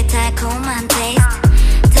가성비 달콤한 taste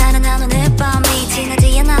다른 한눈에 밤이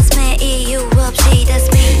지나지 않았음에 이유 없이 That's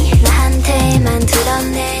me 나한테만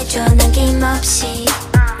드러내줘 남김없이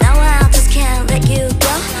Now I just can't let you go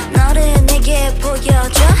너를 내게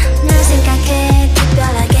보여줘 널 생각해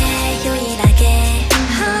특별하게 유일하게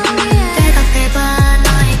뜨겁게 봐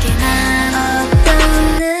너에게 난 어떤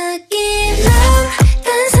느낌 딴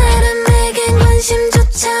사람에겐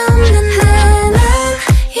관심조차 없는데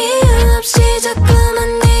이유 없이 자꾸만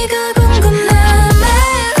네가 궁금해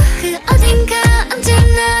그 어딘가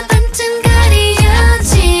언제나 반쯤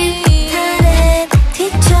가려진 나를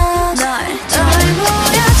뒤져 널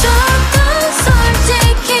보여줘도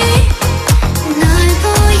솔직히 널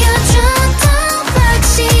보여줘도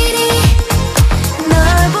확실히 널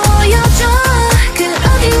보여줘 그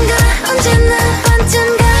어딘가 언제나 반쯤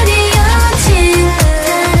가려진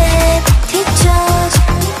나를 뒤져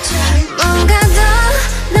뭔가 더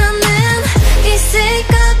너는 있을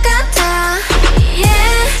것 같아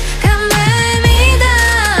Yeah 감을 믿어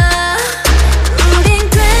우린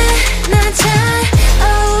꽤나 잘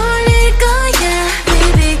어울릴 거야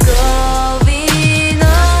Baby 고비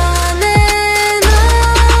너네 넌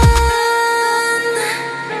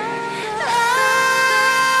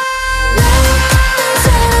딴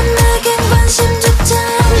사람에겐 관심조차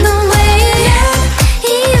없는 way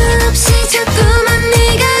이유 없이 자꾸만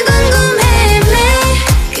네가 궁금해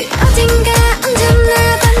그 어딘가 언제나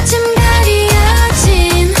반쯤 가려진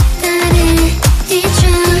나를 뒤져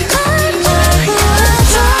널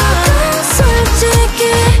보여줘도 솔직히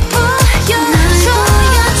보여줘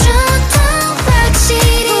보여줘도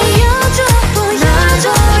확실히 보여줘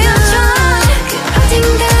그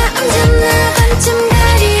어딘가 언제나 반쯤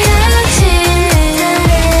가려진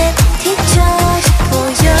나를 뒤져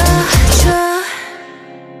보여줘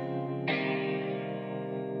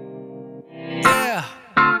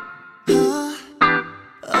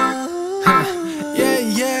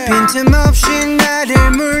빈틈없이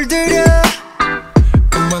나를 물들여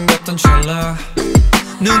꿈만 같던 찰나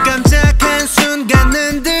눈 깜짝한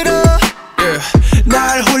순간은 들어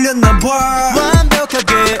날 홀렸나 봐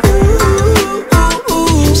완벽하게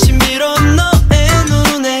신비로운 너의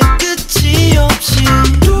눈에 끝이 없이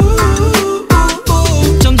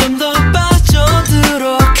점점 더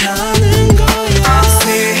빠져들어가는 거야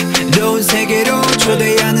새로운 세계로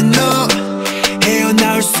초대하는 너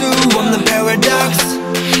헤어나올 수 없는 paradox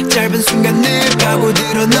짧은 순간을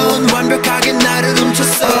파고들어 넌 완벽하게 나를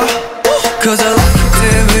훔쳤어 Cause I like it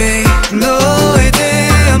that way 너에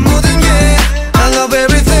대한 모든 게 I love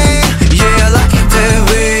everything Yeah I like it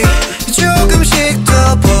that way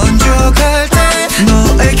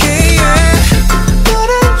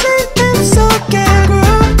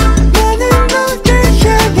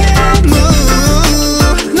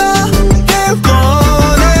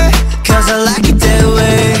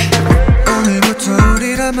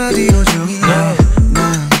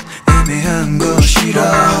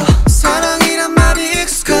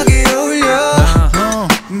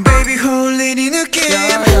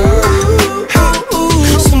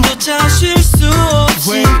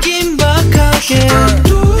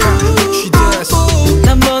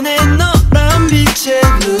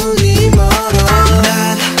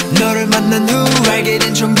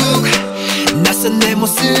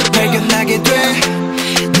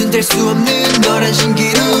난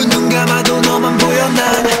신기루 눈 감아도 너만 보여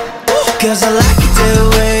난 Cause I like it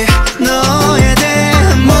that way 너에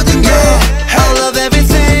대한 모든 게 I love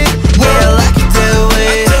everything Yeah I like it that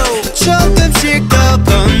way 조금씩 더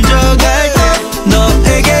번져갈 때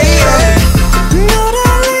너에게 yeah 너를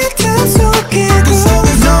일단 속이고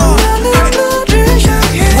너는 너를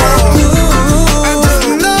향해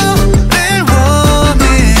너를 원해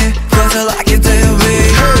Cause I like it that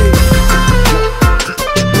way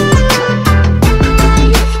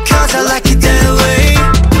Cause I like it that way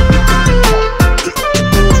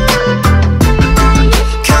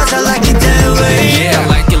Cause I like it that way Yeah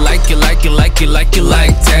like it like it like it like it like it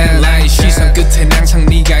like that 나의 시선 끝엔 항상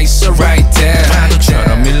네가 있어 right there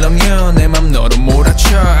파도처럼 일렁여 내 맘 너로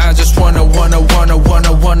몰아쳐 I just wanna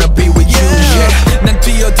be with you yeah 난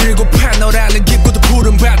뛰어들고파 너라는 깊고도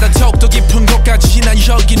푸른 바다 더욱더 깊은 곳까지 난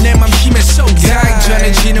여기 내 맘 힘에 쏟아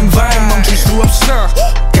전해지는 vibe 멈출 수 없어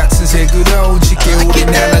같은 색으로 짙게 우린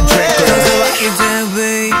하나 될 거야 Cause I like it that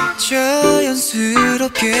way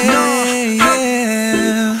자연스럽게 yeah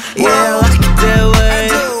Yeah I like it that way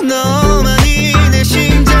너만이 내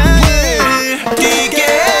심장을 뛰게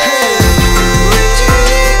왠지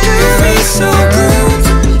you feel so good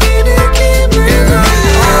이 느낌을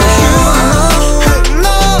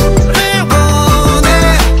너를 원해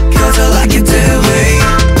Cause I like it that way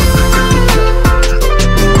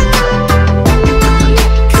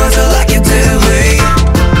Cause I like it that way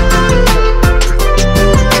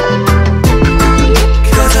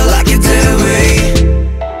Cause I like it that way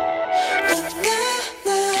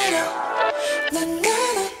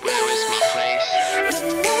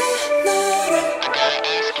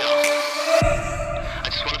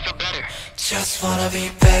Just wanna be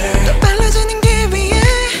better 더 빨라지는 길 위에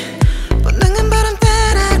본능은 바람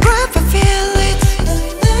따라 grab I feel it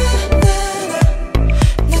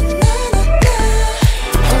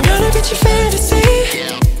화면을 비친 fantasy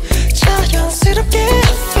자연스럽게 I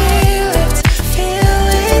feel it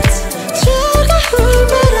차가운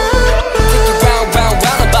바람 Round round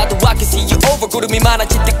round about the I can see you over 구름이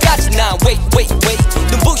많아질 때까지 난 wait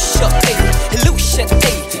눈부셔 illusion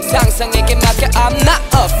상상에게 맡겨 I'm not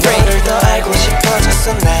afraid 너를 더 알고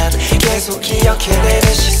싶어졌어 난 계속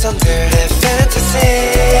기억해내는 시선들의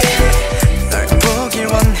fantasy 널 보길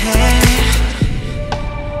원해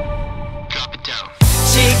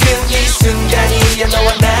지금 이 순간이야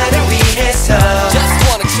너와 나를 위해서 Just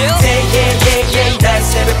wanna chill Yeah yeah yeah yeah 난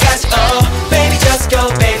새벽까지 oh baby just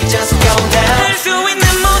go now 할 수 있는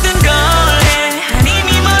모든 걸 해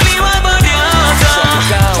이미 멀리 와버려서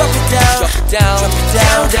Drop it down Drop it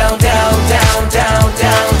down down down down down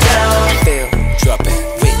down down Feel drop it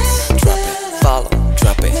with drop it follow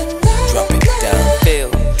drop it down feel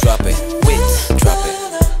drop it with drop it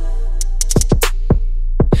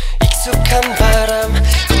익숙한 바람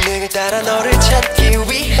내게 따라 너를 찾기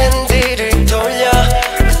위해 핸들을 돌려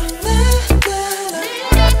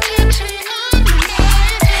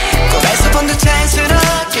꿈에서 본 듯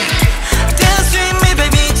자연스럽게 Dance with me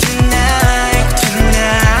baby tonight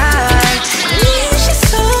네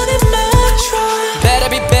시선에 맞춰 Better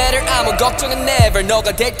be better 아무 걱정은 never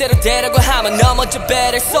너가 될 대로 되라고 하면 너 먼저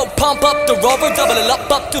better So pump up the rover double it up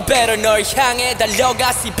to better 널 향해 달려가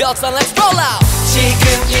seatbelts on let's roll out 지금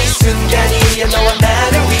이 순간이야 너와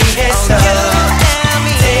나를 위해서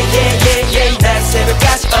Yeah yeah yeah yeah 난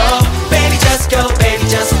새벽까지 oh baby just go now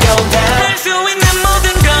할 수 있는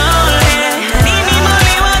모든 걸 해 이미 멀리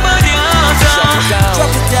와버려서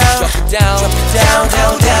Drop it down down down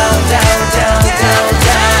down down down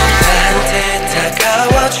나한테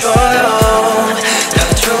다가와줘요 더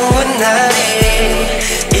좋은 날이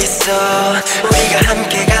있어 우리가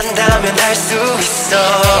함께 간다면 할 수 있어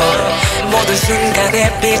모든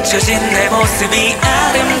순간에 비춰진 내 모습이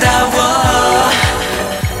아름다워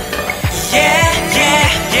Yeah yeah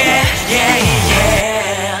yeah yeah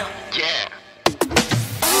yeah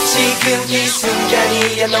지금 이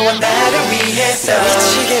순간이야 너와 나를 위해서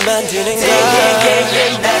미치게 만드는 걸 Yeah yeah yeah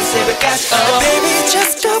yeah 난 새벽까지 oh Baby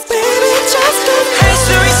just go 할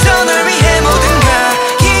수 있어 널 위해 모든 걸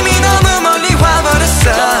이미 너무 멀리 와버렸어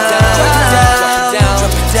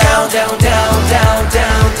Down down down down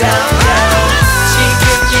down down 지금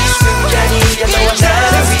이 순간이야 너와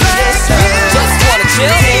나를 위해서 Just wanna chill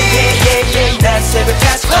Yeah yeah yeah yeah 난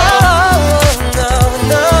새벽까지 oh no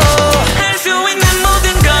no 할 수 있는 모든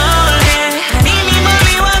걸 해 이미 멀리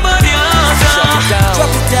와버려서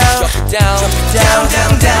Drop it down down down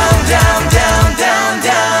down down down down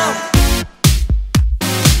down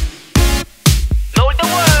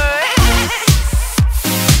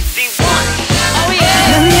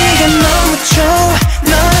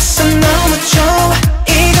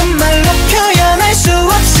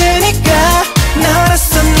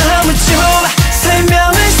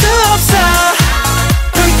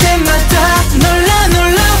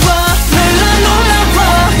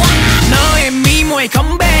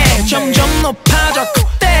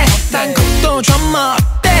drummer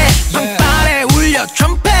어때 방발에 울려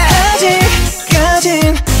트럼펫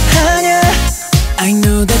아직까진 아냐 I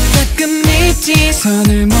know that 가끔 믿지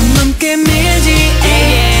선을 못 넘게 밀지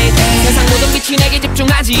세상 모든 빛이 내게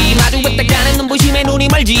집중하지 마주했다가는 눈부심에 눈이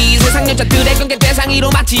멀지 세상 여자들의 관계 대상이로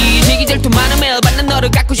맞지 시기 질투 많으며 받는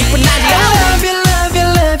너를 갖고 싶은 나지 I love you, love you,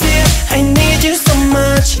 love you I need you so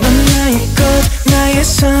much 넌 나의 꽃, 나의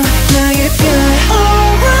선, 나의 별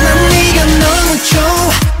난 네가 너무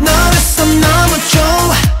좋아 너라서 너무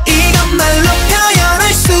좋아 이건 말로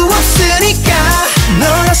표현할 수 없으니까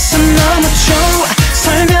너라서 너무 좋아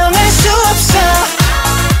설명할 수 없어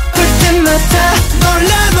볼 때마다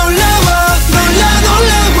놀라워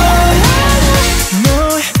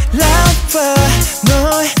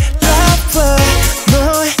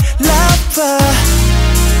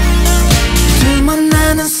둘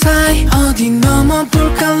만나는 사이 어디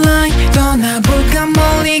넘어볼까 line 떠나볼까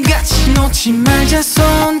멀리같이 놓지 말자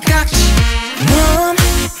손깍지 넌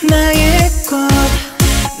나의 꽃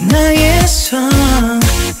나의 성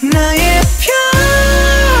나의 별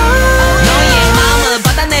너의 마음을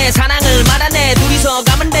받아내 사랑을 말하네 둘이서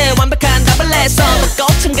가면 돼 완벽한 답을 내서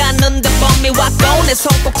꽃은 갔는데 봄이 왔고 내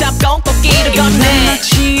손 꼭 잡고 꽃길을 걷네 나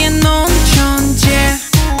취해놓은 존재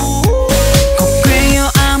꼭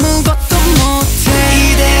괴여 아무것도 못해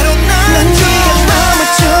이대로 난 네가 너무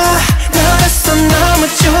좋아 너라서 너무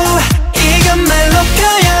좋아 이건 말로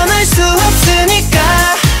표현할 수 없으니까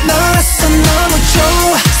너라서 너무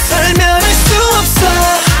좋아 설명할 수 없어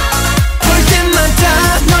볼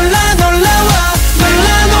때마다 놀라워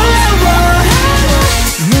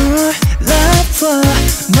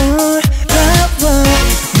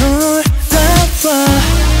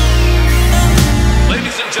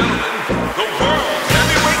Ladies and gentlemen, the world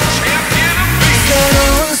heavyweight champion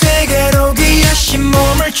새로운 세계로 귀하신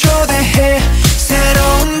몸을 초대해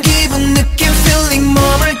새로운 기분 느낌 feeling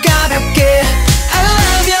몸을 가볍게 I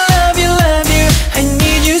love you, love you, love you I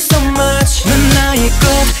need you so much 넌 나의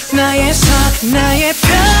꽃, 나의 선, 나의 별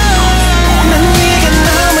난 네가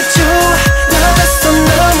너무 좋아 너라서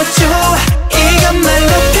너무 좋아 이건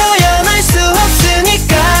말로 표현할 수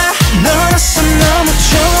없으니까 너라서 너무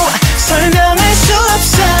좋아 설명할 수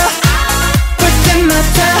없어 볼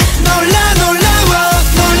때마다 놀라워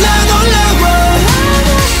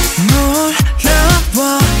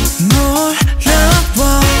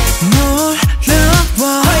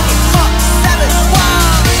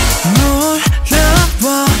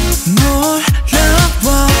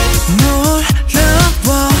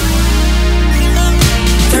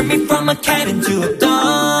Turn me from a cat into a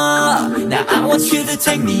dog Now I want you to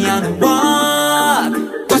take me on a walk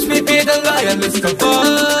Watch me be the loyalist of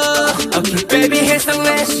all Okay baby here's the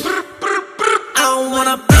wish I don't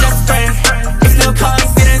wanna be just friends It's no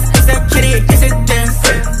coincidence, it's a kitty, it's a dance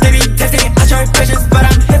Baby testing out your patience but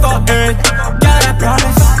I'm here for it God I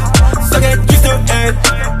promise, so get used to it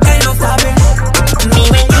Ain't no stopping Me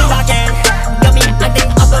when you walk in Got me acting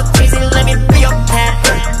up a crazy, let me be your pet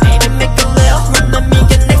Baby make a little room, let me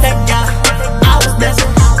get next to ya I was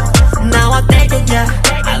messing, now I'm thinking ya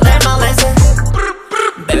I learned my lesson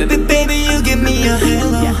Baby, you give me a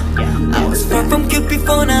halo I was far from good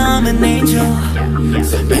before, now I'm an angel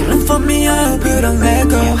So make room for me, I hope you don't let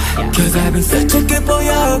go Cause I've been such a good boy,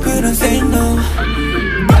 I hope you don't say no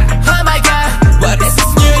Oh my god, what is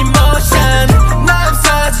this new emotion? Now I'm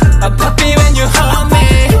such a puppy when you hold me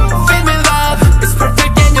Feel me love, it's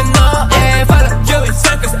perfect and you know it Follow you in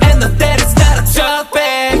circles and know that it's not a joke,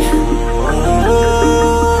 babe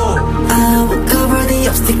I will cover the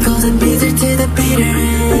obstacles and be there to the bitter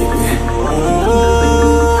end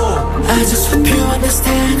I just hope you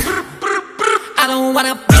understand I don't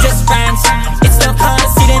wanna be just friends It's no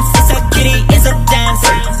coincidence, it's a kitty, it's a dance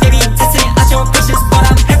Baby, testing out your patience, but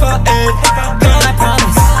I'm here for it Girl, I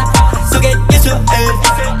promise, so get used to it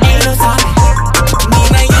Ain't no stopping Me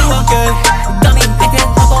when you are good Don't be acting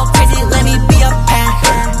up all crazy, let me be your pet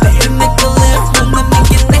Baby, make a little room, let me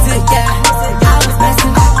get next to ya I was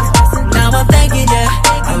messing, now I'm thinking ya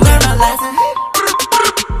I learned my lesson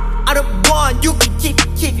I don't want you to keep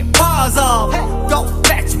your paws off Go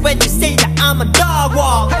fetch when you say that I'm a dog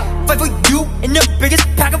walk Fight for you in the biggest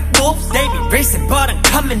pack of wolves They be racing but I'm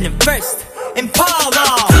coming in first Impala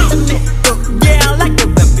Come to me, yeah I like it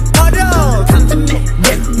when we cuddle Come to me,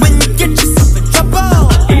 yeah when you get yourself in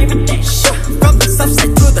trouble Every day, sure From the south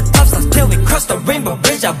side to the top side Till we cross the rainbow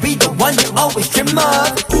bridge I'll be the one you always dream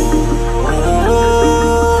of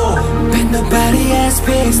But nobody else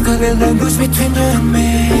speaks the language between you and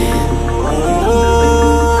me